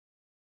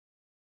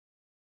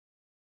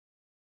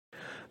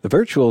The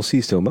virtual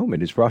CISO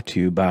moment is brought to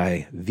you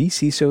by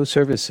vCISO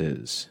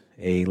Services,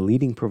 a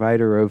leading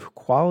provider of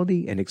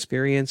quality and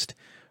experienced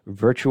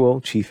virtual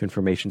chief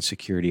information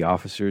security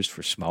officers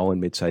for small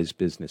and mid-sized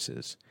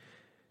businesses.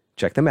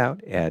 Check them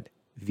out at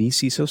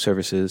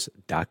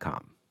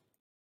vcisoservices.com.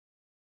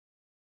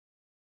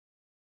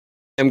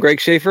 I'm Greg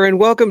Schaefer, and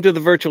welcome to the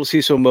Virtual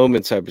CISO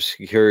Moment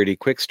Cybersecurity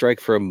Quick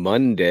Strike for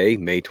Monday,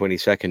 May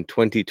 22nd,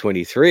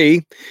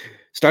 2023.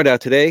 Start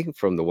out today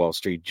from the Wall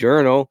Street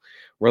Journal.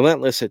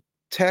 Relentless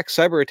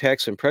cyber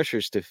attacks and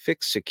pressures to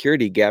fix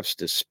security gaps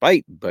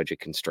despite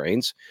budget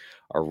constraints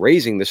are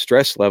raising the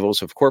stress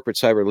levels of corporate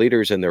cyber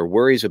leaders and their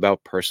worries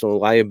about personal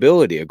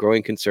liability, a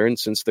growing concern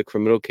since the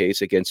criminal case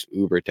against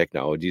Uber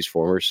Technologies'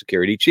 former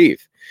security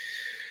chief.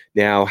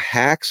 Now,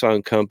 hacks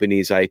on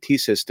companies' IT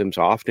systems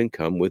often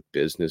come with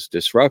business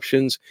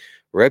disruptions,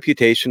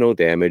 reputational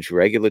damage,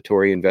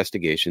 regulatory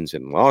investigations,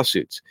 and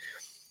lawsuits.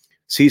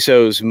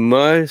 CISOs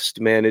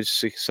must manage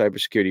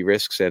cybersecurity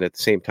risks and at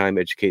the same time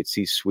educate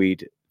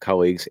C-suite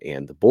colleagues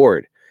and the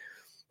board.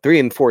 3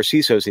 in 4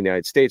 CISOs in the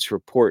United States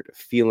report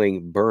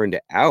feeling burned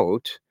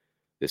out,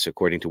 this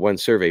according to one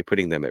survey,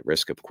 putting them at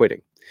risk of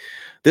quitting.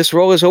 This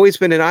role has always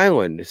been an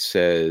island,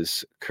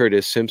 says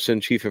Curtis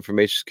Simpson, Chief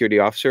Information Security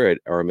Officer at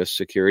Aramis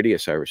Security, a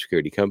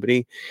cybersecurity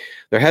company.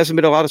 There hasn't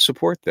been a lot of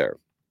support there.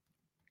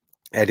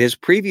 At his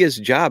previous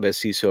job as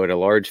CISO at a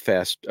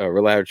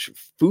large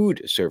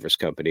food service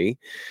company,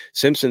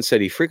 Simpson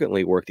said he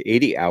frequently worked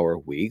 80-hour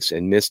weeks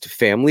and missed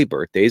family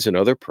birthdays and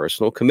other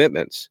personal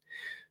commitments.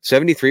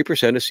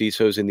 73% of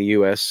CISOs in the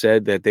U.S.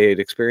 said that they had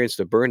experienced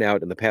a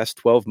burnout in the past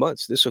 12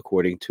 months. This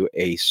according to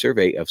a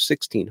survey of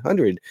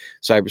 1,600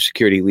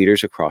 cybersecurity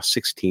leaders across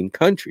 16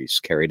 countries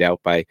carried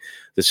out by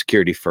the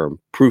security firm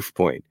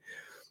Proofpoint.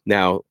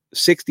 Now,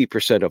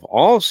 60% of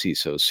all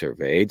CISOs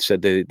surveyed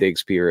said that they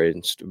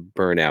experienced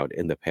burnout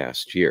in the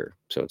past year.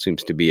 So it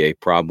seems to be a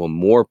problem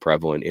more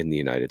prevalent in the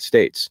United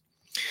States.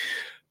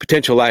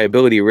 Potential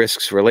liability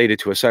risks related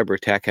to a cyber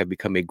attack have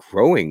become a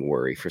growing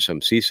worry for some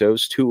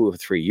CISOs. 2 or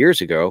 3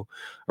 years ago,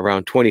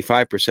 around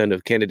 25%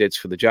 of candidates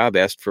for the job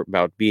asked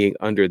about being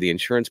under the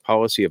insurance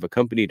policy of a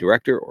company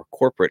director or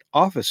corporate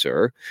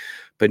officer,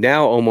 but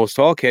now almost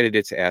all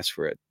candidates ask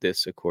for it.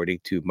 This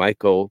according to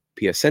Michael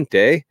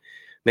Piacente,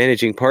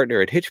 managing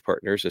partner at Hitch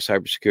Partners, a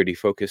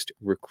cybersecurity-focused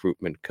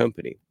recruitment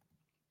company.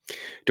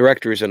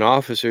 Directors and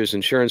officers'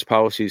 insurance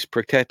policies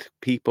protect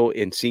people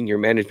in senior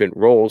management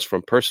roles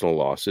from personal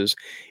losses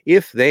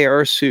if they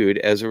are sued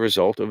as a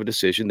result of a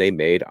decision they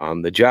made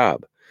on the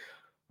job.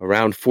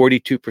 Around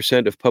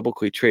 42% of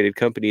publicly traded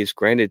companies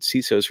granted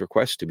CISOs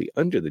requests to be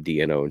under the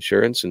D&O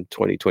insurance in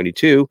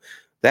 2022,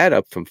 that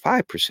up from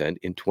 5%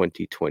 in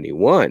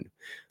 2021.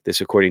 This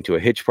according to a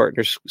Hitch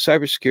Partners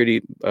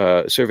cybersecurity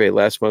survey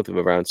last month of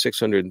around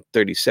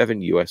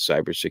 637 U.S.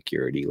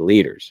 cybersecurity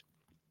leaders.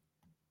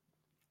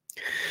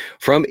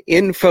 From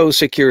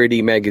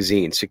InfoSecurity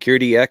magazine,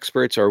 security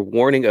experts are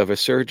warning of a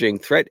surging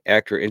threat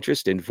actor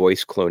interest in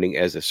voice cloning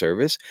as a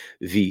service,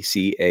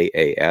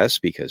 VCAAS,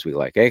 because we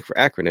like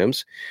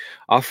acronyms,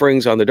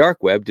 offerings on the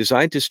dark web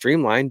designed to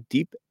streamline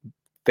deep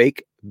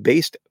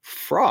fake-based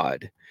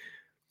fraud.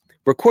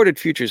 Recorded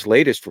Future's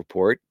latest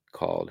report,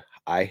 called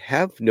I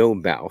Have No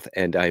Mouth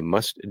and I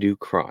Must Do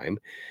Crime,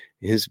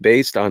 is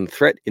based on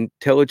threat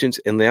intelligence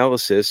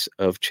analysis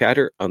of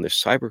chatter on the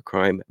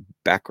cybercrime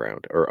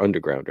underground.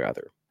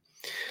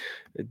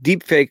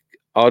 Deepfake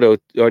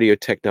audio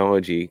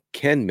technology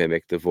can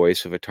mimic the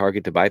voice of a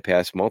target to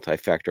bypass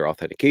multi-factor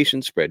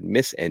authentication, spread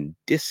mis- and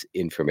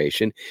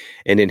disinformation,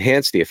 and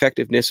enhance the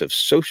effectiveness of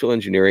social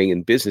engineering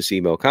and business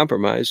email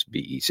compromise,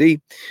 BEC,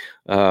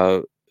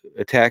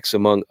 attacks,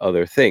 among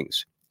other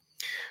things.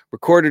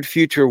 Recorded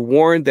Future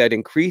warned that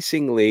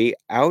increasingly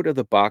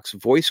out-of-the-box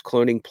voice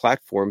cloning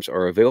platforms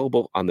are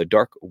available on the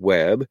dark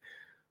web,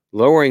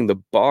 lowering the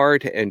bar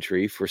to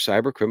entry for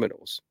cyber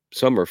criminals.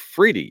 Some are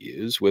free to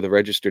use with a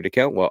registered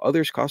account, while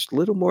others cost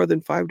little more than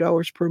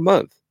 $5 per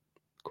month,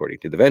 according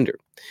to the vendor.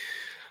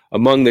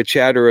 Among the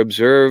chatter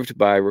observed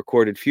by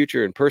Recorded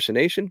Future,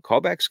 impersonation,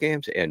 callback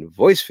scams, and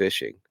voice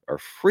phishing are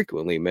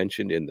frequently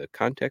mentioned in the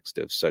context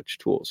of such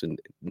tools. And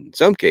in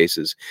some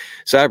cases,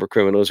 cyber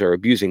criminals are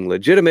abusing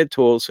legitimate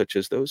tools such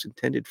as those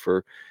intended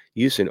for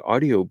use in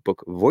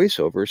audiobook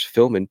voiceovers,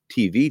 film and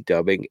TV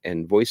dubbing,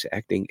 and voice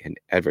acting and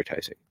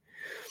advertising.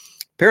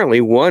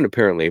 One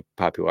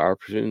popular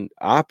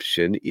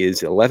option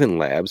is 11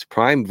 Labs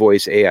Prime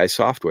Voice AI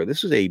software.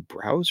 This is a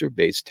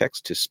browser-based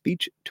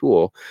text-to-speech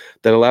tool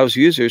that allows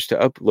users to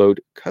upload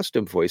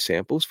custom voice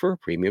samples for a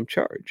premium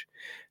charge.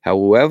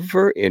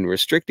 However, in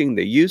restricting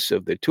the use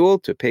of the tool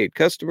to paid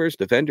customers,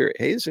 the vendor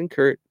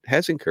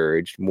has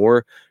encouraged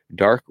more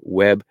dark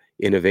web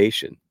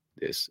innovation.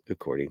 This,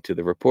 according to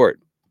the report.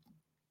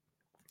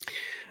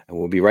 And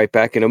we'll be right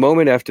back in a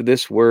moment after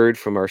this word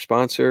from our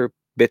sponsor,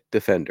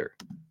 Bitdefender.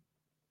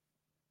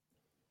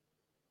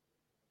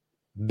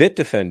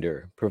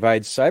 Bitdefender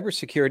provides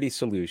cybersecurity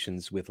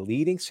solutions with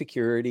leading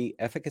security,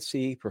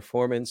 efficacy,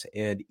 performance,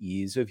 and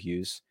ease of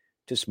use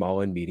to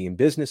small and medium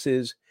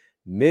businesses,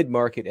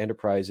 mid-market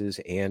enterprises,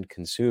 and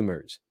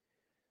consumers.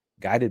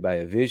 Guided by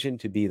a vision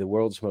to be the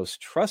world's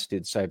most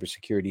trusted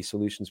cybersecurity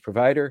solutions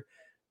provider,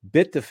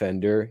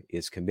 Bitdefender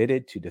is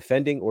committed to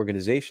defending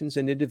organizations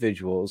and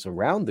individuals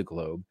around the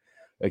globe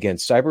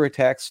against cyber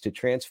attacks to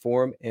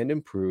transform and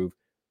improve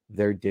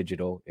their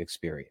digital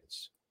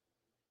experience.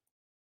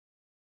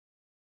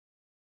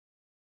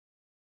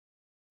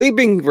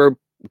 Sleeping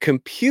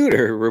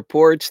Computer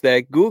reports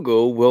that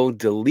Google will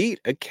delete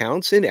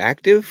accounts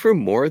inactive for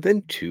more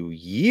than 2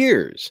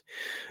 years.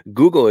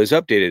 Google has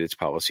updated its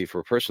policy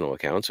for personal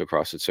accounts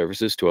across its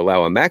services to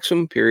allow a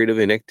maximum period of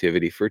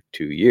inactivity for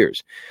 2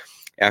 years.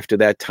 After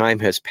that time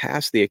has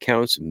passed, the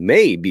accounts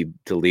may be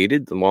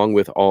deleted along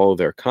with all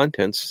their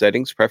contents,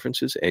 settings,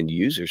 preferences, and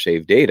user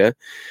saved data.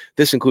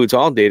 This includes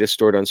all data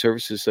stored on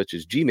services such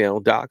as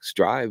Gmail, Docs,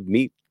 Drive,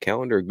 Meet,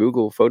 Calendar,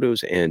 Google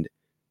Photos, and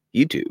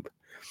YouTube.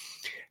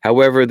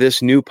 However,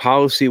 this new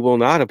policy will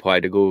not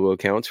apply to Google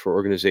accounts for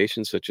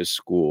organizations such as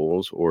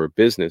schools or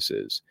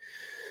businesses.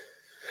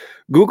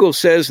 Google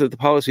says that the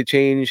policy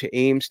change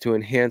aims to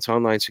enhance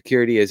online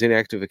security, as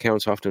inactive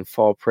accounts often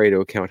fall prey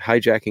to account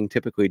hijacking,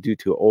 typically due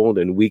to old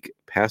and weak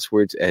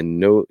passwords and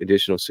no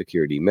additional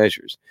security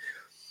measures.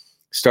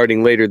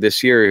 Starting later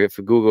this year, if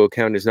a Google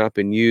account has not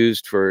been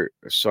used or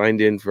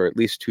signed in for at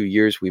least 2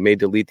 years, we may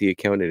delete the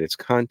account and its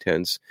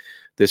contents.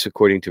 This,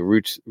 according to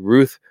Ruth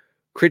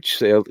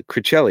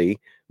Cricelli,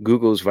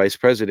 Google's vice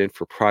president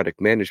for product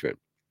management.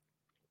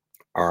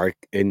 Our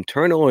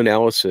internal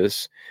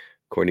analysis,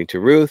 according to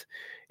Ruth,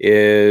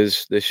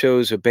 is the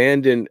show's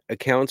abandoned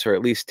accounts are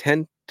at least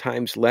 10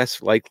 times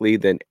less likely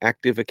than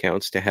active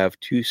accounts to have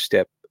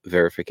two-step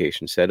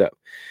verification set up,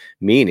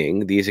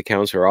 meaning these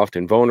accounts are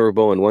often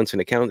vulnerable, and once an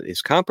account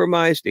is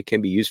compromised, it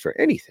can be used for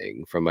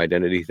anything from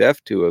identity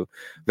theft to a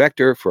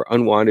vector for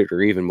unwanted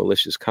or even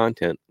malicious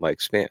content like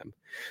spam.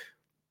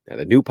 Now,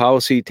 the new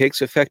policy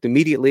takes effect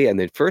immediately, and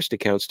the first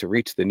accounts to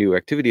reach the new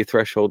activity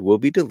threshold will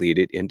be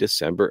deleted in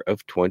December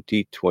of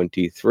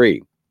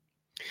 2023.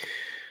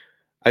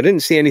 I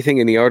didn't see anything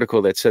in the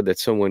article that said that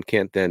someone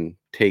can't then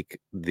take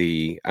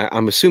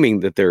I'm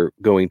assuming that they're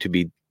going to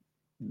be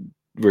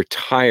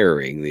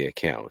retiring the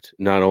account,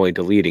 not only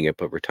deleting it,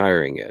 but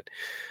retiring it.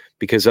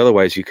 Because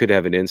otherwise you could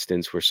have an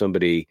instance where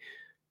somebody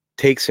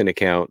takes an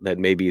account that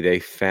maybe they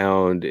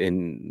found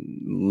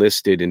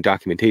listed in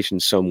documentation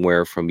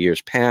somewhere from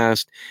years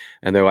past,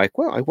 and they're like,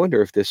 well, I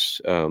wonder if this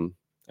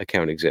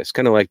account exists,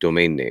 kind of like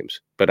domain names,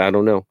 but I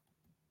don't know.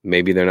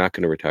 Maybe they're not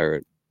going to retire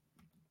it.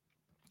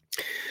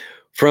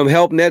 From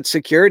HelpNet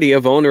Security, a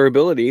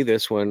vulnerability,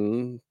 this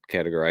one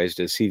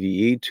categorized as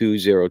CVE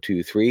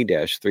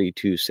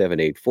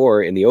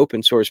 2023-32784 in the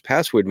open source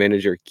password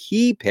manager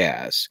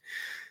KeePass,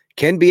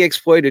 can be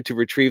exploited to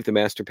retrieve the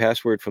master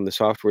password from the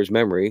software's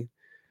memory.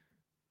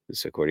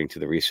 This, according to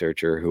the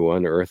researcher who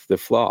unearthed the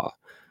flaw.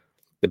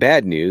 The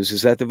bad news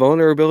is that the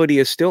vulnerability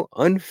is still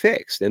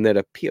unfixed, and that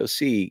a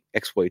POC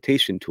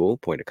exploitation tool,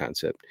 point of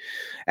concept,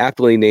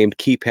 aptly named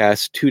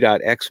KeePass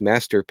 2.x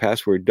Master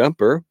Password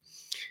Dumper,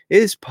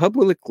 is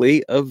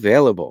publicly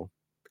available.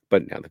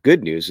 But now the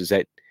good news is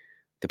that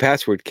the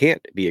password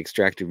can't be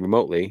extracted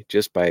remotely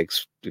just by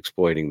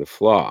exploiting the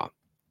flaw.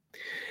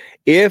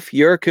 If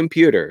your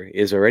computer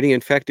is already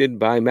infected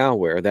by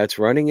malware that's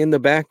running in the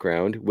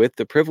background with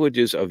the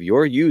privileges of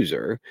your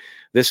user,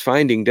 this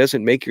finding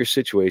doesn't make your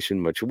situation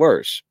much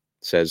worse,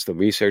 says the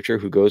researcher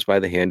who goes by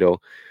the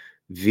handle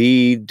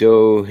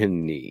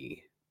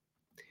Vidohini.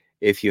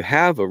 If you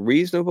have a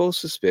reasonable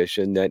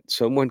suspicion that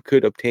someone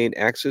could obtain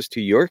access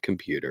to your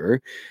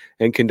computer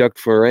and conduct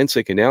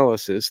forensic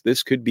analysis,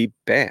 this could be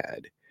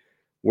bad.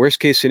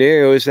 Worst case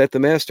scenario is that the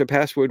master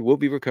password will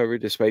be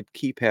recovered despite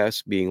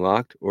KeePass being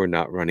locked or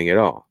not running at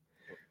all.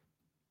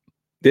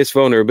 This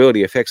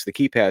vulnerability affects the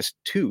KeePass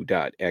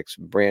 2.x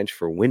branch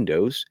for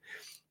Windows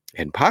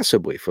and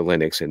possibly for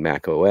Linux and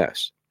Mac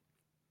OS.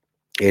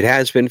 It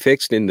has been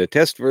fixed in the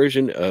test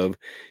version of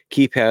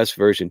KeePass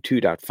version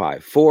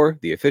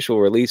 2.54. The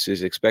official release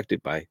is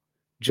expected by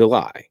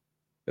July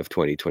of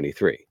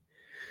 2023.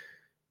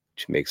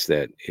 Which makes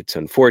that it's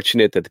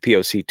unfortunate that the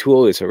POC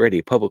tool is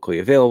already publicly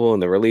available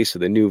and the release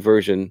of the new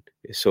version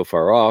is so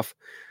far off.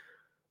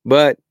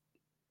 But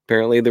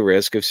apparently the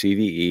risk of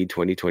CVE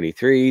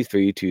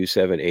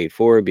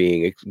 2023-32784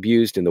 being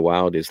abused in the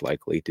wild is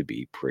likely to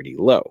be pretty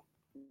low,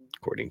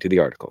 according to the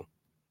article.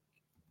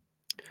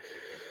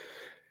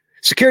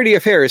 Security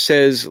Affairs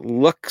says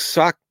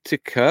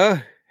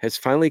Luxottica has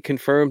finally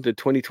confirmed the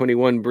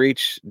 2021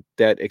 breach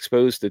that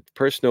exposed the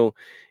personal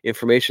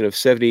information of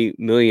 70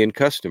 million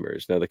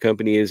customers. Now, the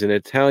company is an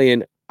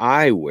Italian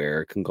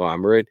eyewear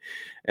conglomerate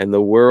and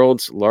the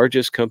world's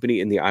largest company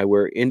in the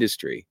eyewear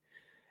industry.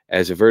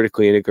 As a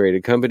vertically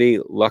integrated company,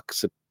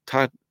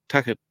 Luxottica,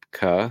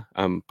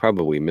 I'm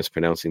probably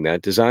mispronouncing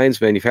that, designs,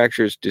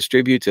 manufactures,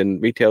 distributes,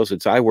 and retails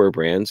its eyewear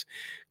brands,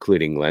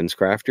 including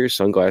LensCrafters,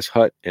 Sunglass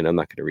Hut, and I'm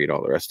not going to read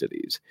all the rest of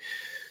these.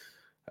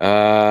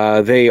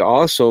 They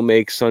also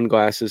make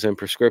sunglasses and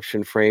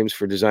prescription frames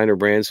for designer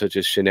brands such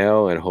as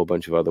Chanel and a whole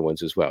bunch of other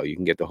ones as well. You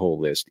can get the whole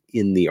list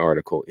in the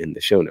article in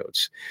the show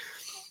notes.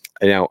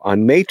 Now,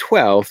 on May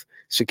 12th,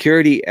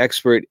 Security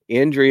expert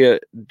Andrea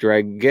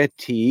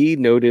Draghetti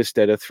noticed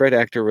that a threat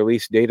actor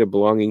released data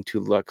belonging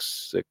to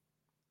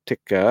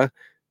Luxottica,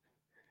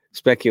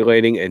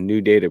 speculating a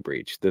new data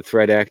breach. The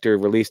threat actor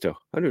released a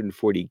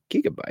 140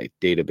 gigabyte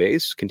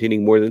database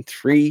containing more than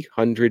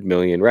 300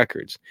 million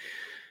records.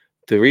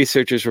 The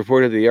researchers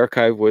reported the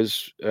archive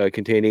was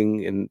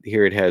containing, and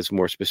here it has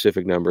more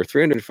specific number,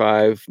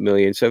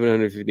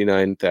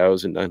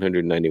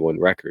 305,759,991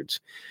 records.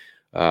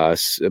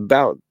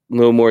 About a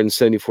little more than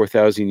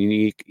 74,000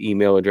 unique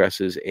email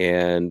addresses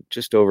and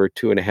just over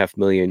 2.5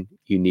 million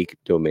unique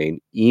domain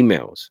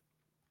emails.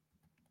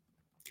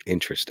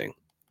 Interesting.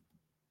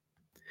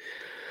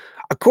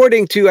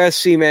 According to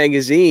SC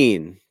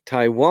Magazine,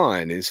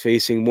 Taiwan is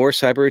facing more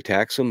cyber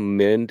attacks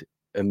amid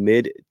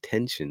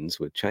tensions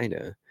with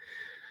China.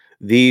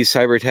 These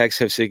cyber attacks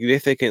have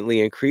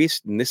significantly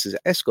increased, and this is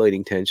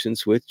escalating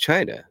tensions with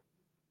China.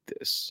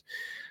 This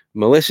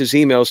malicious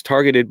emails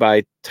targeted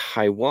by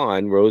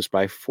Taiwan rose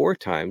by 4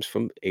 times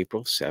from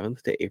April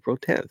 7th to April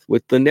 10th,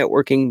 with the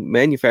networking,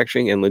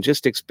 manufacturing, and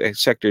logistics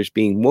sectors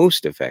being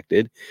most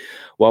affected,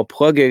 while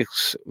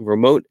Plugix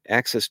remote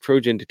access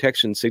Trojan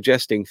detection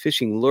suggesting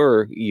phishing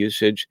lure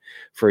usage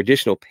for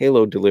additional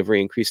payload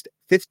delivery increased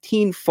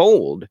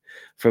 15-fold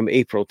from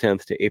April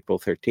 10th to April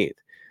 13th.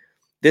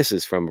 This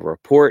is from a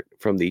report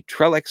from the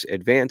Trellix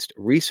Advanced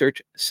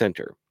Research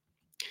Center.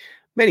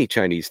 Many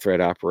Chinese threat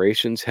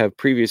operations have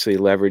previously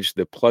leveraged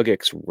the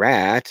Plugix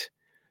RAT,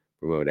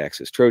 remote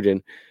access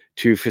Trojan,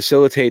 to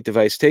facilitate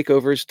device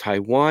takeovers.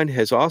 Taiwan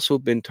has also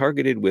been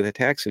targeted with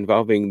attacks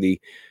involving the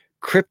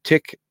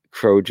Cryptic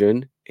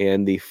Trojan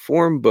and the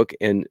Formbook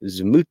and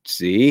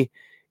Zmutzi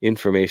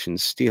information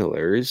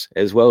stealers,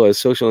 as well as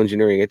social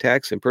engineering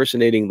attacks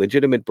impersonating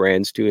legitimate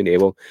brands to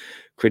enable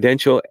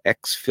credential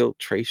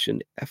exfiltration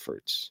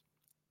efforts.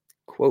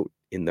 Quote,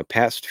 in the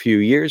past few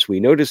years, we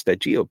noticed that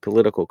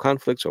geopolitical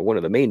conflicts are one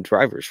of the main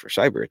drivers for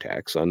cyber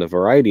attacks on a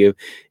variety of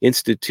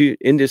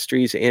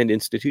industries and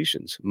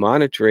institutions.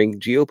 Monitoring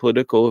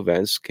geopolitical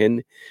events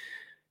can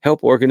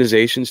help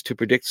organizations to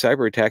predict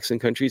cyber attacks in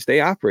countries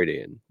they operate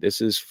in. This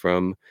is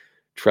from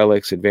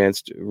Trellix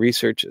Advanced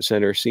Research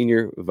Center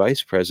Senior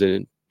Vice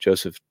President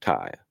Joseph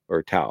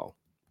Tao.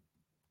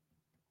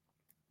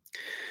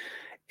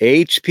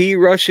 HP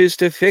rushes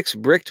to fix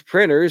bricked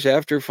printers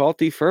after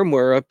faulty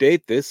firmware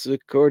update. This,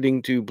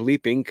 according to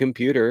Bleeping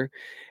Computer.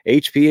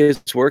 HP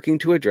is working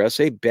to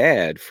address a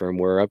bad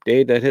firmware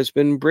update that has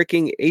been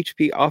bricking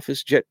HP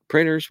OfficeJet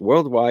printers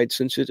worldwide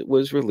since it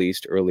was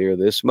released earlier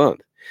this month.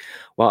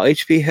 While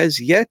HP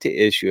has yet to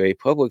issue a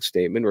public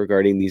statement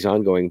regarding these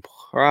ongoing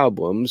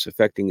problems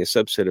affecting a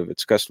subset of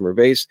its customer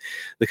base,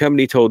 the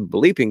company told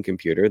Bleeping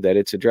Computer that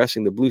it's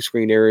addressing the blue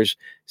screen errors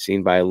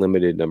seen by a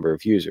limited number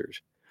of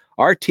users.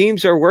 Our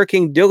teams are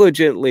working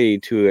diligently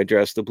to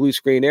address the blue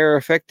screen error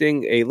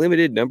affecting a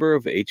limited number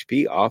of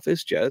HP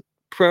OfficeJet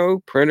Pro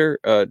printer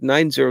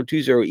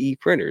 9020E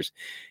printers,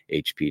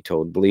 HP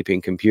told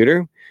Bleeping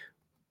Computer.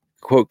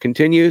 Quote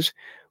continues,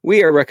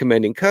 we are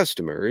recommending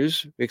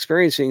customers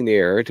experiencing the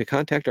error to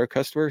contact our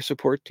customer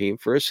support team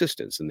for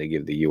assistance, and they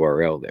give the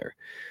URL there.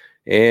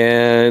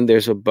 And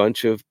there's a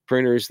bunch of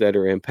printers that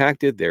are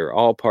impacted. They're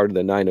all part of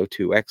the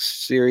 902X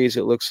series,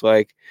 it looks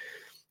like.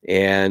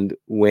 And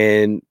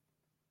when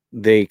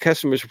the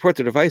customers report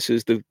their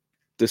devices, the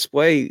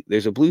display,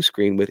 there's a blue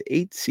screen with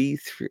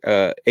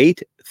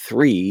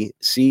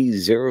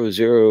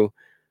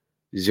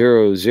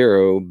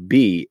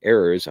 83C0000B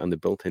errors on the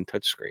built-in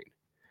touchscreen.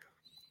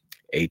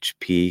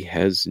 HP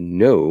has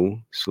no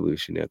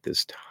solution at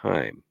this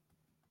time.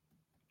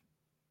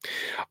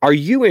 Are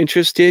you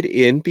interested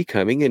in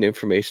becoming an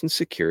information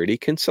security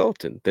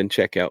consultant? Then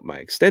check out my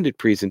extended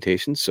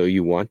presentation, So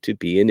You Want to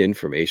Be an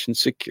Information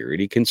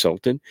Security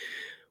Consultant,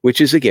 which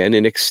is, again,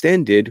 an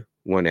extended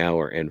 1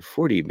 hour and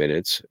 40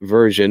 minutes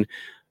version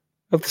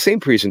of the same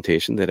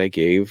presentation that I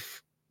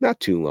gave not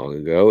too long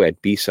ago at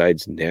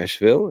B-Sides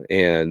Nashville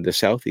and the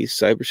Southeast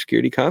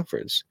Cybersecurity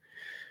Conference.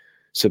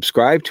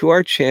 Subscribe to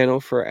our channel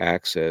for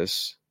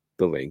access.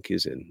 The link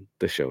is in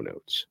the show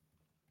notes.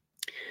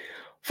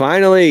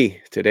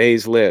 Finally,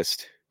 today's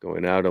list.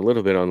 Going out a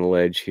little bit on the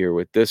ledge here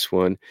with this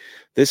one.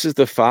 This is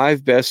the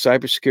 5 best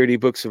cybersecurity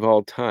books of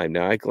all time.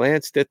 Now, I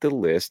glanced at the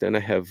list and I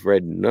have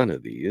read none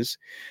of these,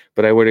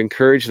 but I would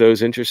encourage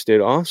those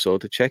interested also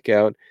to check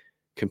out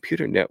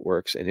Computer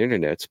Networks and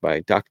Internets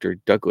by Dr.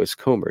 Douglas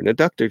Comer. Now,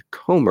 Dr.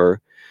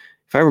 Comer,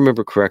 if I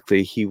remember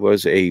correctly, he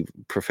was a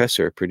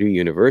professor at Purdue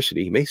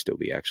University. He may still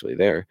be actually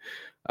there.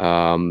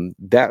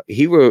 That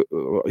he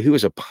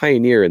was a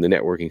pioneer in the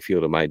networking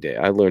field of my day.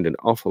 I learned an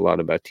awful lot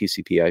about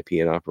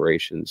TCP/IP and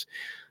operations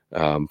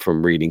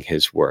from reading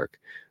his work.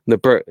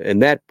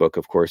 And that book,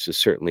 of course, is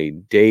certainly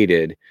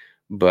dated,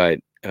 but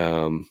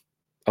a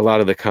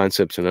lot of the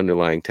concepts and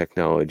underlying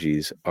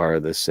technologies are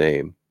the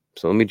same.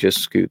 So let me just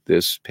scoot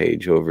this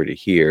page over to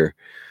here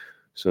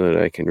so that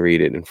I can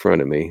read it in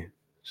front of me.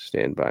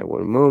 Stand by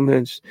one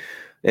moment.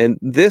 And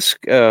this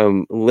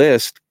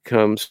list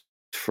comes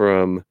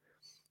from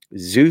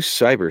Zeus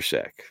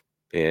Cybersec,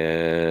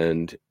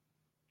 and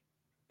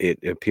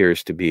it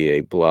appears to be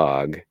a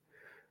blog.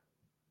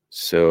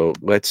 So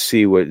let's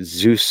see what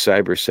Zeus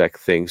Cybersec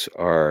thinks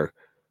are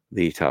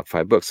the top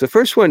 5 books. The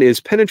first one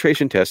is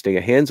Penetration Testing,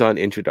 a hands-on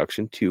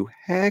introduction to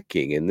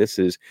hacking. And this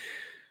is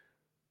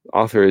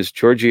author is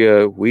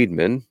Georgia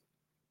Weidman,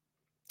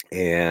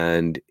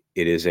 and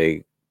it is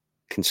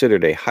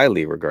considered a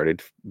highly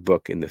regarded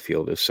book in the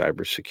field of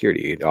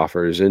cybersecurity. It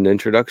offers an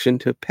introduction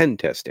to pen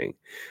testing,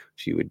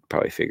 which you would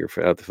probably figure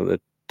out from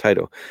the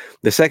title.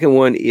 The second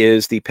one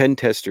is the Pen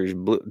Tester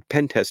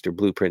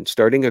Blueprint,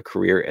 Starting a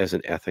Career as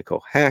an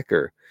Ethical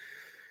Hacker.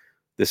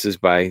 This is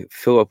by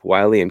Philip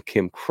Wiley and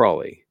Kim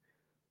Crawley.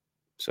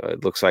 So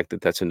it looks like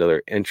that's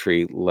another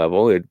entry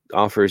level. It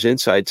offers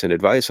insights and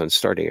advice on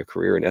starting a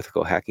career in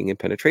ethical hacking and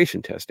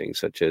penetration testing,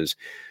 such as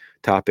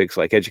topics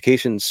like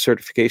education,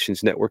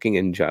 certifications, networking,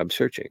 and job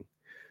searching.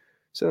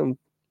 So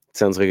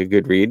sounds like a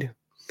good read.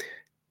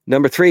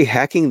 Number 3,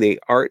 Hacking the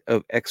Art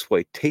of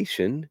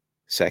Exploitation,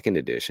 second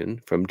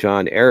edition, from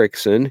John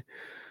Erickson,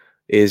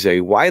 is a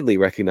widely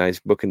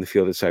recognized book in the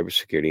field of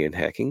cybersecurity and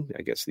hacking.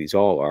 I guess these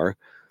all are.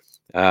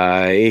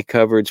 It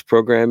covers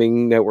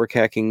programming, network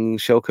hacking,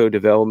 shellcode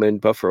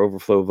development, buffer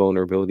overflow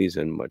vulnerabilities,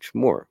 and much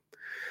more.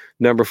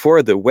 Number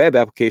 4, the Web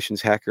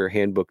Applications Hacker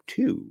Handbook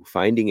 2,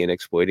 Finding and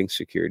Exploiting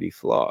Security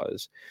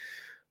Flaws.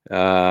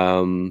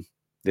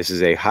 This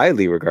is a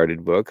highly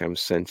regarded book. I'm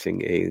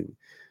sensing a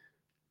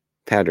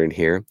pattern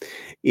here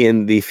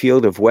in the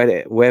field of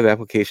web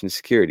application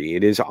security.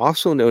 It is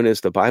also known as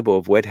the Bible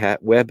of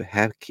web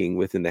hacking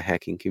within the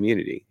hacking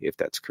community. If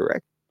that's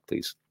correct,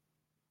 please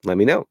let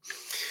me know.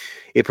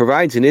 It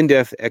provides an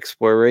in-depth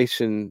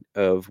exploration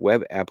of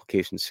web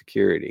application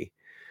security.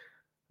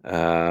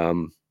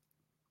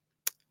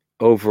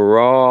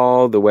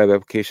 Overall, the Web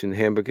Application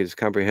Handbook is a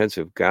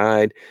comprehensive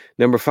guide.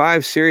 Number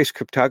 5, Serious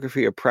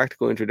Cryptography, A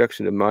Practical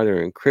Introduction to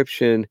Modern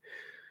Encryption,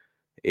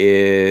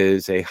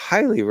 is a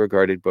highly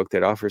regarded book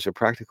that offers a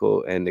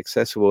practical and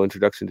accessible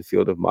introduction to the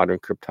field of modern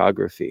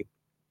cryptography.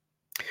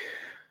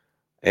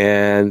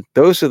 And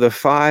those are the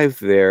 5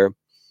 there.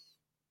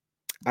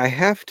 I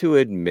have to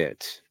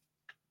admit,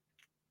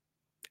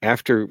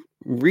 after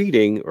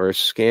reading or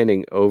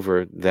scanning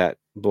over that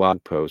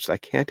blog post, I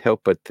can't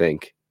help but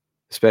think,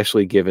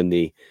 especially given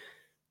the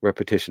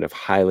repetition of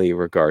highly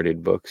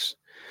regarded books,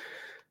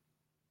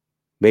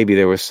 maybe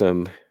there was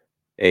some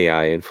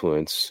AI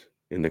influence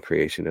in the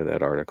creation of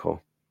that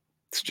article.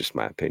 It's just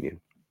my opinion.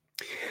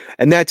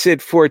 And that's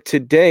it for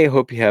today.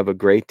 Hope you have a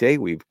great day.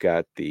 We've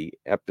got the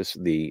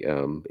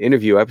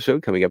interview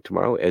episode coming up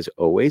tomorrow, as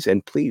always.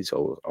 And please,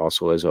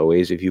 also, as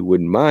always, if you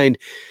wouldn't mind,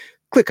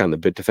 click on the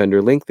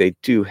Bitdefender link. They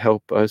do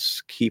help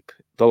us keep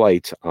the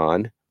lights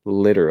on,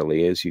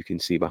 literally, as you can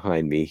see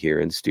behind me here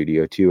in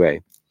Studio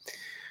 2A.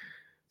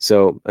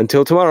 So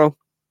until tomorrow,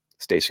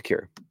 stay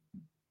secure.